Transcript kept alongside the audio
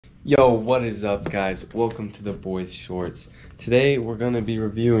Yo, what is up, guys? Welcome to the Boys Shorts. Today we're going to be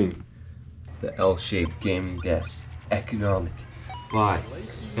reviewing the L-shaped gaming desk Economic by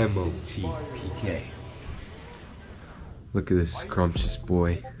MOTPK. Look at this scrumptious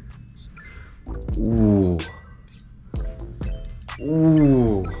boy. Ooh.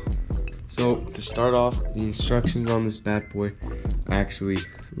 Ooh. So to start off, the instructions on this bad boy are actually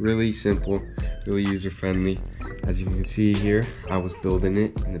really simple, really user-friendly. As you can see here, I was building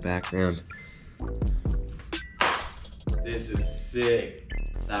it in the background. This is sick.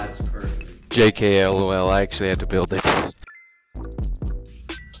 That's perfect. JK LOL, I actually had to build it.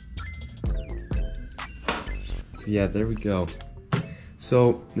 So yeah, there we go.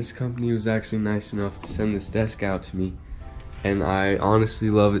 So this company was actually nice enough to send this desk out to me, and I honestly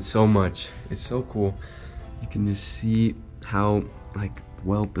love it so much. It's so cool. You can just see how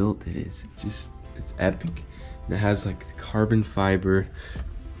well built it is. It's epic. And it has like the carbon fiber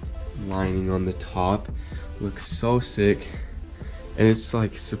lining on the top. Looks so sick. And it's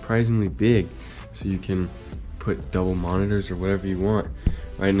like surprisingly big, so you can put double monitors or whatever you want.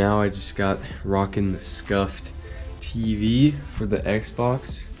 Right now I just got rocking the scuffed TV for the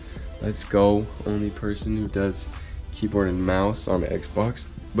Xbox. Let's go. Only person who does keyboard and mouse on the Xbox.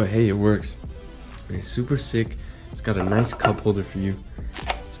 But hey, it works. And it's super sick. It's got a nice cup holder for you.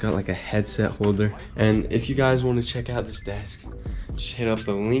 It's got like a headset holder. And if you guys want to check out this desk, just hit up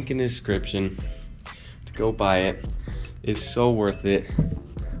the link in the description to go buy it. It's so worth it.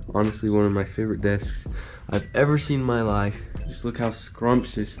 Honestly, one of my favorite desks I've ever seen in my life. Just look how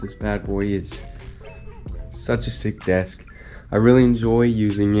scrumptious this bad boy is. Such a sick desk. I really enjoy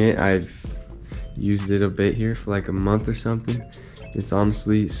using it. I've used it a bit here for like a month or something. It's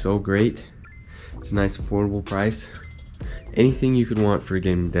honestly so great. It's a nice affordable price. Anything you could want for a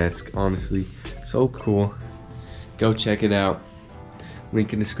gaming desk, honestly. So cool. Go check it out.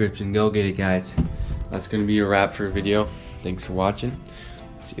 Link in the description. Go get it, guys. That's gonna be a wrap for a video. Thanks for watching.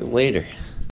 See you later.